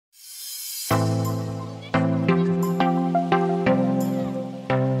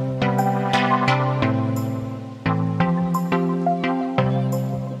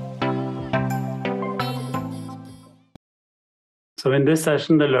So in this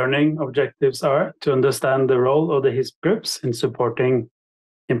session, the learning objectives are to understand the role of the HISP groups in supporting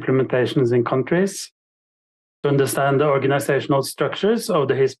implementations in countries, to understand the organizational structures of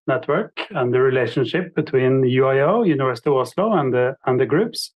the HISP network and the relationship between UIO, University of Oslo, and the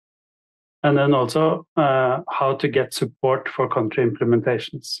groups, and then also how to get support for country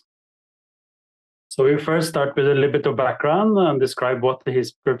implementations. So we first start with a little bit of background and describe what the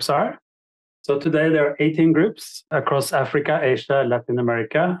HISP groups are. So today there are 18 groups across Africa, Asia, Latin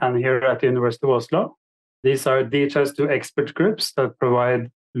America, and here at the University of Oslo. These are DHIS2 expert groups that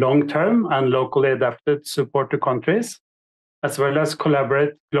provide long-term and locally adapted support to countries, as well as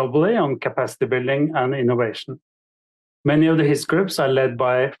collaborate globally on capacity building and innovation. Many of the HISP groups are led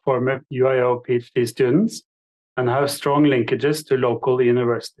by former UIO PhD students and have strong linkages to local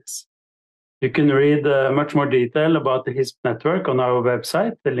universities. You can read much more detail about the HISP network on our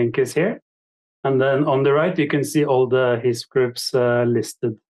website. The link is here. And then on the right, you can see all the HISP groups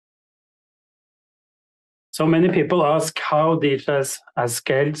listed. So many people ask how DHIS has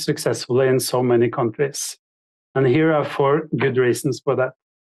scaled successfully in so many countries. And here are 4 good reasons for that.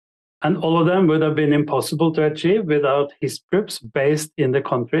 And all of them would have been impossible to achieve without HISP groups based in the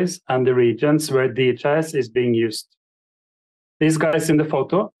countries and the regions where DHIS is being used. These guys in the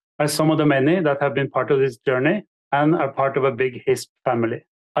photo are some of the many that have been part of this journey and are part of a big HISP family.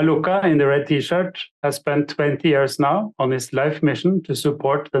 Aluka in the red t-shirt has spent 20 years now on his life mission to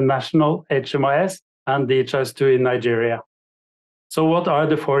support the national HMIS and DHIS2 in Nigeria. So what are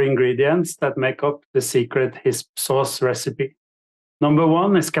the 4 ingredients that make up the secret HISP sauce recipe? Number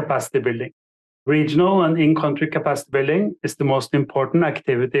 1 is capacity building. Regional and in-country capacity building is the most important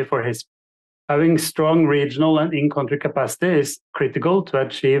activity for HISP. Having strong regional and in-country capacity is critical to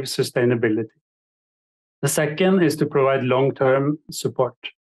achieve sustainability. The second is to provide long-term support.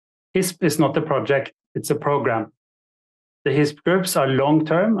 HISP is not a project, it's a program. The HISP groups are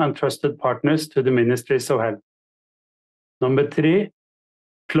long-term and trusted partners to the Ministries of Health. Number 3,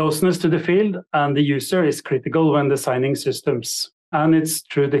 closeness to the field and the user is critical when designing systems. And it's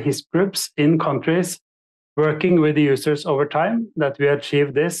through the HISP groups in countries working with the users over time that we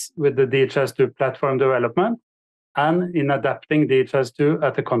achieve this with the DHIS2 platform development and in adapting DHIS2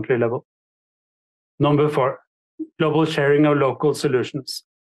 at the country level. Number 4, global sharing of local solutions.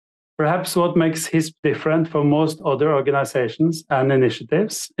 Perhaps what makes HISP different from most other organizations and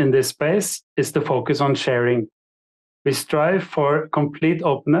initiatives in this space is the focus on sharing. We strive for complete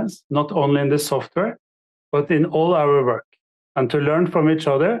openness, not only in the software, but in all our work, and to learn from each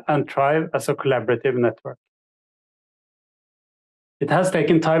other and thrive as a collaborative network. It has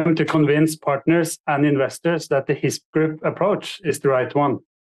taken time to convince partners and investors that the HISP group approach is the right one.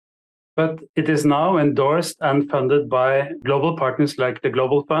 But it is now endorsed and funded by global partners like the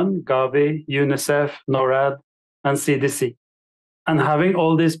Global Fund, Gavi, UNICEF, NORAD, and CDC. And having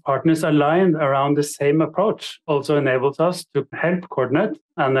all these partners aligned around the same approach also enables us to help coordinate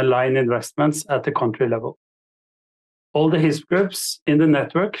and align investments at the country level. All the HISP groups in the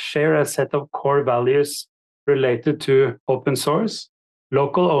network share a set of core values related to open source,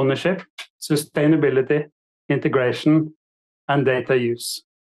 local ownership, sustainability, integration, and data use.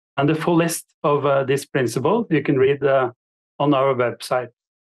 And the full list of this principle you can read on our website.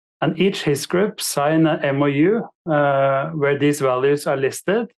 And each HISP group sign an MOU where these values are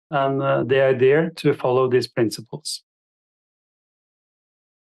listed and they adhere to follow these principles.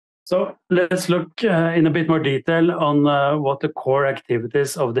 So let's look in a bit more detail on what the core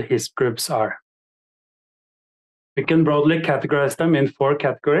activities of the HISP groups are. We can broadly categorize them in 4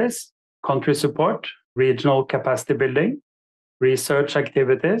 categories: country support, regional capacity building, research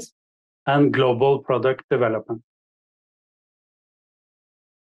activities, and global product development.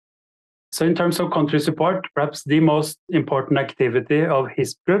 So in terms of country support, perhaps the most important activity of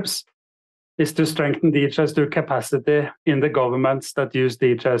HISP groups is to strengthen DHIS2 capacity in the governments that use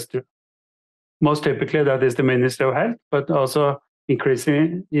DHIS2. Most typically that is the Ministry of Health, but also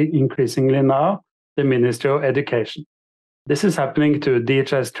increasingly now the Ministry of Education. This is happening to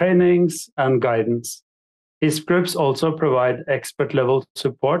DHIS trainings and guidance. HISP groups also provide expert-level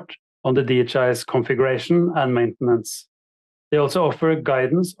support on the DHIS configuration and maintenance. They also offer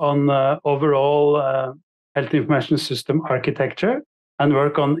guidance on overall health information system architecture and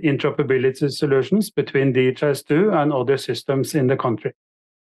work on interoperability solutions between DHIS2 and other systems in the country.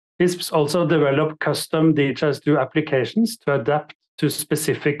 HISPs also develop custom DHIS2 applications to adapt to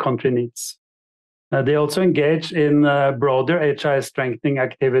specific country needs. They also engage in broader HIS strengthening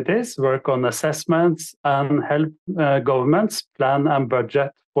activities, work on assessments, and help governments plan and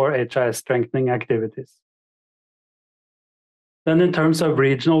budget for HIS strengthening activities. Then in terms of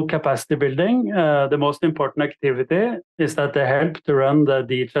regional capacity building, the most important activity is that they help to run the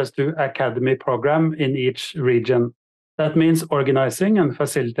DHIS2 Academy program in each region. That means organizing and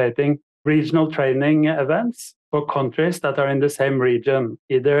facilitating regional training events for countries that are in the same region,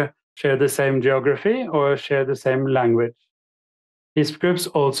 either share the same geography or share the same language. HISP groups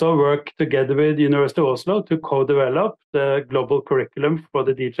also work together with University of Oslo to co-develop the global curriculum for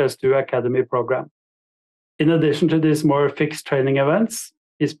the DHIS2 Academy program. In addition to these more fixed training events,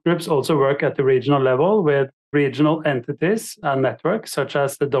 HISP groups also work at the regional level with regional entities and networks, such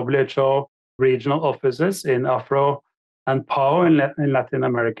as the WHO regional offices in Afro and PAO in Latin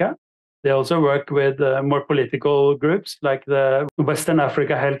America. They also work with more political groups like the Western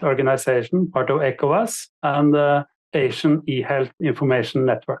Africa Health Organization, part of ECOWAS, and the Asian eHealth Information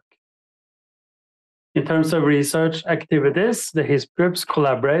Network. In terms of research activities, the HISP groups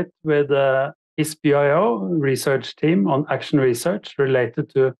collaborate with the HISP research team on action research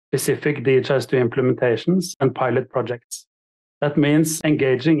related to specific DHIS2 implementations and pilot projects. That means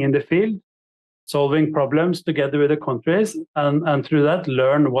engaging in the field, solving problems together with the countries, and through that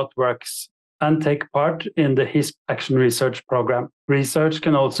learn what works and take part in the HISP Action Research program. Research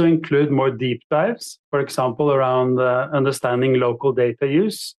can also include more deep dives, for example, around understanding local data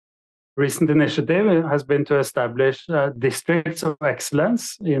use. Recent initiative has been to establish districts of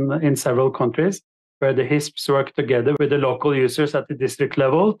excellence in several countries, where the HISPs work together with the local users at the district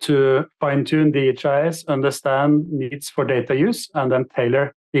level to fine-tune DHIS, understand needs for data use, and then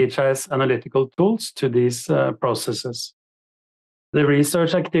tailor DHIS analytical tools to these processes. The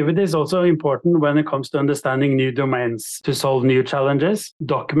research activity is also important when it comes to understanding new domains, to solve new challenges,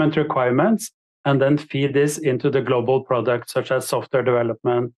 document requirements, and then feed this into the global products such as software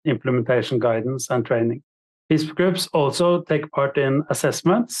development, implementation guidance, and training. HISP groups also take part in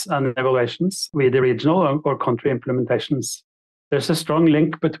assessments and evaluations with the regional or country implementations. There's a strong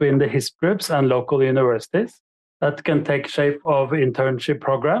link between the HISP groups and local universities that can take shape of internship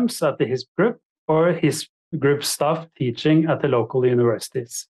programs at the HISP group or HISP group staff teaching at the local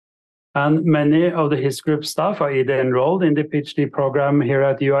universities. And many of the HISP group staff are either enrolled in the PhD program here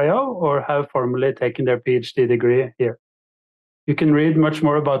at UIO or have formally taken their PhD degree here. You can read much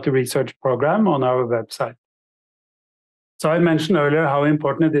more about the research program on our website. So I mentioned earlier how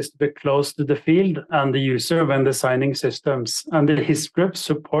important it is to be close to the field and the user when designing systems. And the HISP groups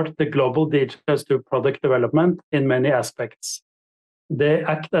support the global DHIS2 product development in many aspects. They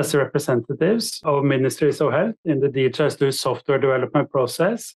act as representatives of Ministries of Health in the DHIS2 software development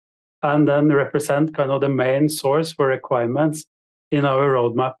process, and then represent kind of the main source for requirements in our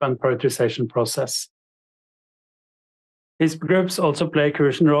roadmap and prioritization process. HISP groups also play a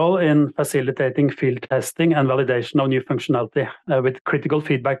crucial role in facilitating field testing and validation of new functionality with critical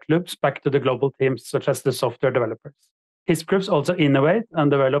feedback loops back to the global teams, such as the software developers. HISP groups also innovate and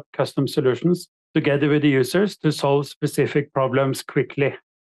develop custom solutions together with the users to solve specific problems quickly.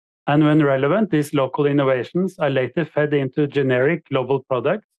 And when relevant, these local innovations are later fed into generic global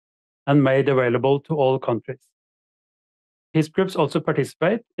products and made available to all countries. HISP groups also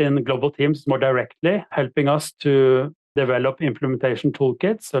participate in global teams more directly, helping us to develop implementation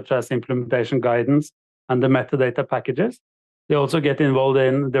toolkits, such as implementation guidance and the metadata packages. They also get involved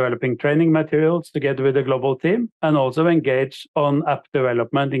in developing training materials together with the global team and also engage on app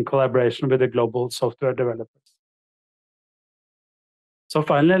development in collaboration with the global software developers. So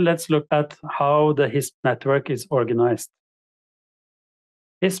finally, let's look at how the HISP network is organized.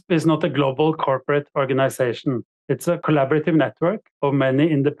 HISP is not a global corporate organization. It's a collaborative network of many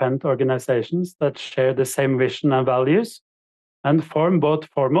independent organizations that share the same vision and values and form both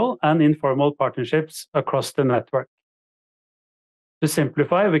formal and informal partnerships across the network. To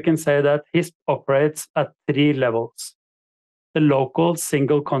simplify, we can say that HISP operates at 3 levels. The local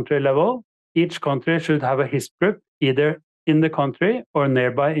single country level, each country should have a HISP group either in the country or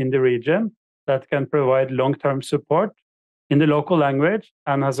nearby in the region that can provide long-term support in the local language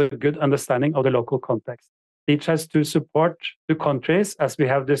and has a good understanding of the local context. DHIS2 support to countries, as we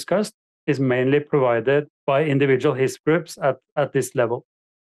have discussed, is mainly provided by individual HISP groups at this level.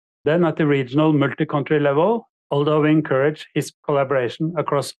 Then at the regional multi-country level, although we encourage HISP collaboration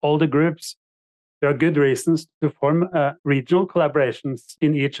across all the groups, there are good reasons to form regional collaborations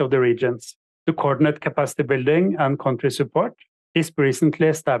in each of the regions. To coordinate capacity building and country support, HISP recently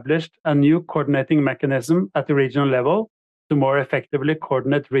established a new coordinating mechanism at the regional level to more effectively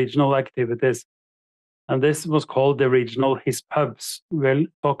coordinate regional activities. And this was called the regional HISP hubs. We'll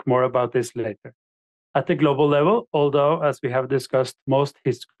talk more about this later. At the global level, although, as we have discussed, most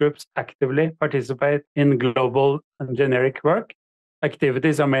HISP groups actively participate in global and generic work,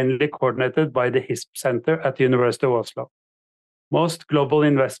 activities are mainly coordinated by the HISP Centre at the University of Oslo. Most global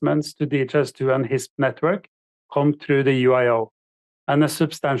investments to DHIS2 and HISP network come through the UIO, and a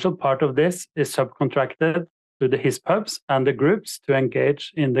substantial part of this is subcontracted to the HISP hubs and the groups to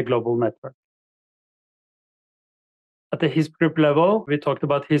engage in the global network. At the HISP group level, we talked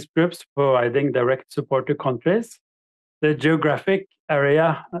about HISP groups providing direct support to countries. The geographic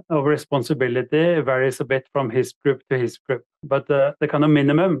area of responsibility varies a bit from HISP group to HISP group, but the kind of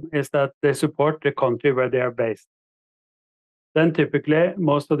minimum is that they support the country where they are based. Then typically,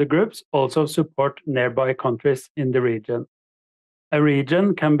 most of the groups also support nearby countries in the region. A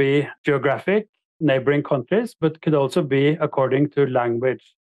region can be geographic, neighboring countries, but could also be according to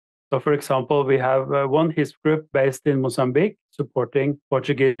language. So for example, we have one HISP group based in Mozambique supporting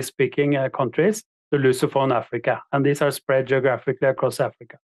Portuguese-speaking countries to Lusophone Africa, and these are spread geographically across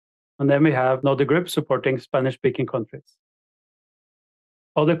Africa. And then we have another group supporting Spanish-speaking countries.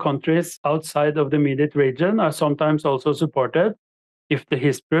 Other countries outside of the immediate region are sometimes also supported if the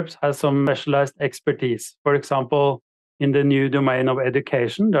HISP groups have some specialized expertise. For example, in the new domain of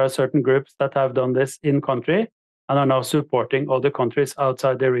education, there are certain groups that have done this in country and are now supporting other countries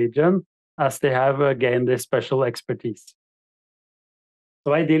outside the region as they have gained this special expertise.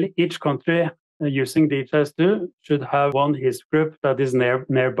 So ideally, each country using DHIS2 should have one HISP group that is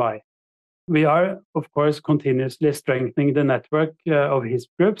nearby. We are, of course, continuously strengthening the network of HISP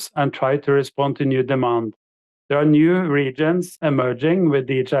groups and try to respond to new demand. There are new regions emerging with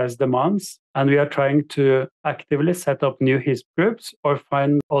DHIS demands, and we are trying to actively set up new HISP groups or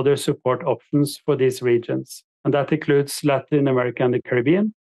find other support options for these regions. And that includes Latin America and the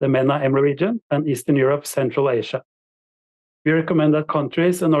Caribbean, the MENA-EMRA region, and Eastern Europe, Central Asia. We recommend that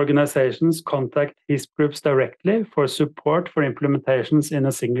countries and organizations contact HISP groups directly for support for implementations in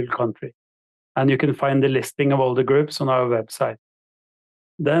a single country. And you can find the listing of all the groups on our website.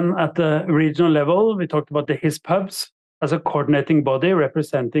 Then at the regional level, we talked about the HISP hubs as a coordinating body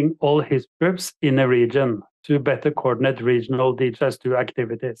representing all HISP groups in a region to better coordinate regional DHIS2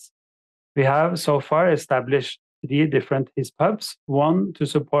 activities. We have so far established 3 different HISP hubs, one to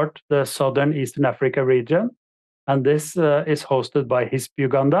support the Southern Eastern Africa region, and this is hosted by HISP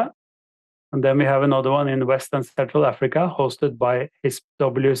Uganda. And then we have another one in West and Central Africa hosted by HISP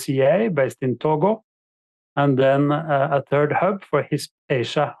WCA based in Togo. And then a third hub for HISP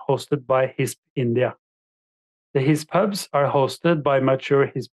Asia hosted by HISP India. The HISP hubs are hosted by mature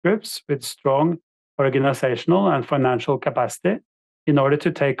HISP groups with strong organizational and financial capacity in order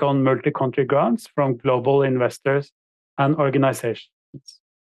to take on multi-country grants from global investors and organizations.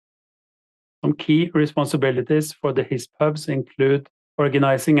 Some key responsibilities for the HISP hubs include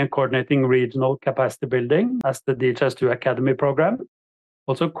organizing and coordinating regional capacity building as the DHIS2 Academy program,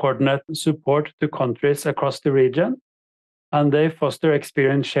 also coordinate support to countries across the region, and they foster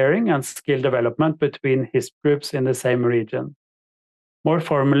experience sharing and skill development between HISP groups in the same region. More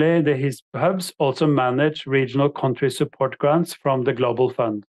formally, the HISP hubs also manage regional country support grants from the Global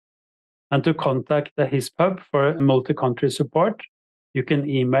Fund. And to contact the HISP hub for multi-country support, you can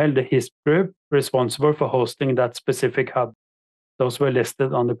email the HISP group responsible for hosting that specific hub. Those were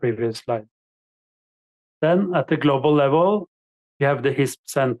listed on the previous slide. Then at the global level, we have the HISP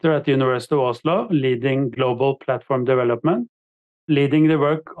Centre at the University of Oslo, leading global platform development, leading the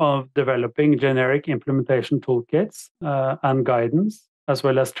work of developing generic implementation toolkits and guidance, as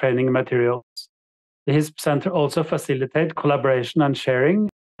well as training materials. The HISP Centre also facilitates collaboration and sharing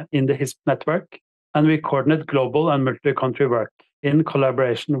in the HISP network, and we coordinate global and multi-country work in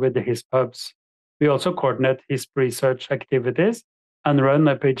collaboration with the HISP hubs. We also coordinate HISP research activities and run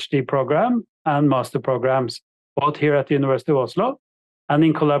a PhD program and master programs, both here at the University of Oslo and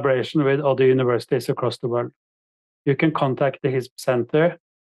in collaboration with other universities across the world. You can contact the HISP Centre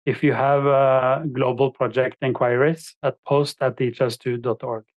if you have global project inquiries at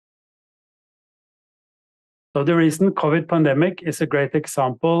post@dhis2.org. So the recent COVID pandemic is a great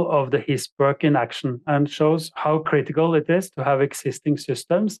example of the HISP work in action and shows how critical it is to have existing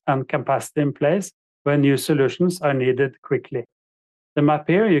systems and capacity in place when new solutions are needed quickly. The map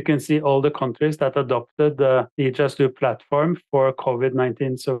here, you can see all the countries that adopted the DHIS2 platform for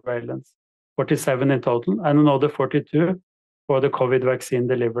COVID-19 surveillance, 47 in total, and another 42 for the COVID vaccine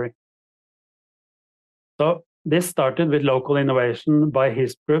delivery. So this started with local innovation by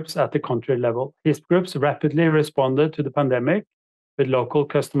HISP groups at the country level. HISP groups rapidly responded to the pandemic with local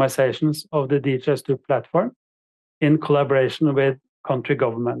customizations of the DHIS2 platform in collaboration with country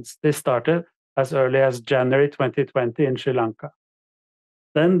governments. This started as early as January 2020 in Sri Lanka.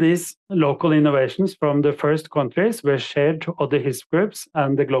 Then these local innovations from the first countries were shared to other HISP groups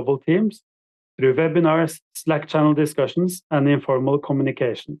and the global teams through webinars, Slack channel discussions, and informal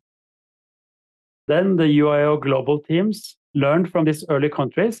communication. Then the UIO global teams learned from these early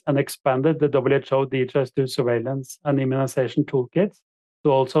countries and expanded the WHO DHIS2 surveillance and immunization toolkits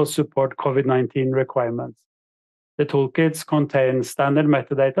to also support COVID-19 requirements. The toolkits contain standard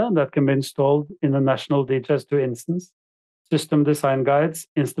metadata that can be installed in a national DHIS2 instance, system design guides,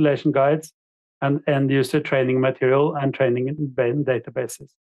 installation guides, and end-user training material and training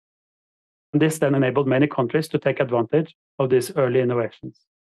databases. And this then enabled many countries to take advantage of these early innovations.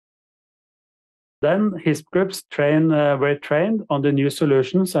 Then HISP groups were trained on the new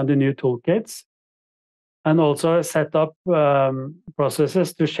solutions and the new toolkits, and also set up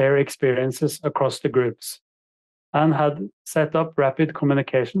processes to share experiences across the groups, and had set up rapid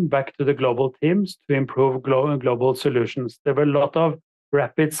communication back to the global teams to improve global solutions. There were a lot of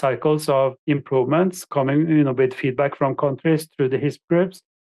rapid cycles of improvements coming with feedback from countries through the HISP groups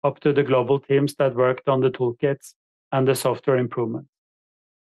up to the global teams that worked on the toolkits and the software improvement.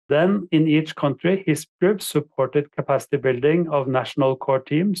 Then in each country, HISP groups supported capacity building of national core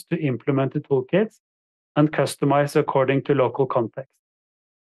teams to implement the toolkits and customize according to local context.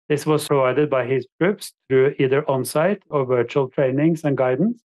 This was provided by HISP groups through either on-site or virtual trainings and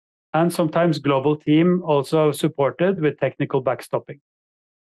guidance, and sometimes global team also supported with technical backstopping.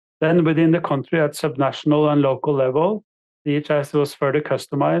 Then within the country at subnational and local level, DHIS was further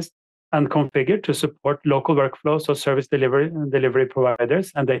customized and configured to support local workflows of service delivery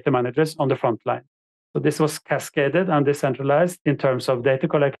providers and data managers on the front line. So this was cascaded and decentralized in terms of data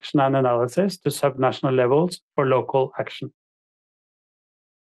collection and analysis to subnational levels for local action.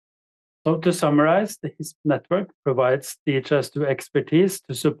 So to summarize, the HISP network provides DHIS2 expertise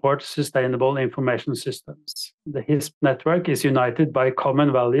to support sustainable information systems. The HISP network is united by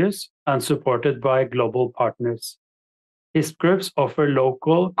common values and supported by global partners. HISP groups offer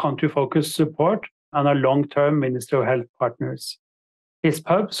local, country-focused support and are long-term Ministry of Health partners. HISP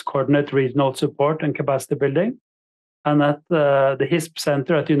hubs coordinate regional support and capacity building, and at the HISP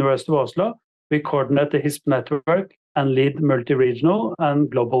Centre at the University of Oslo, we coordinate the HISP network and lead multi-regional and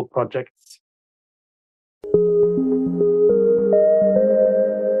global projects.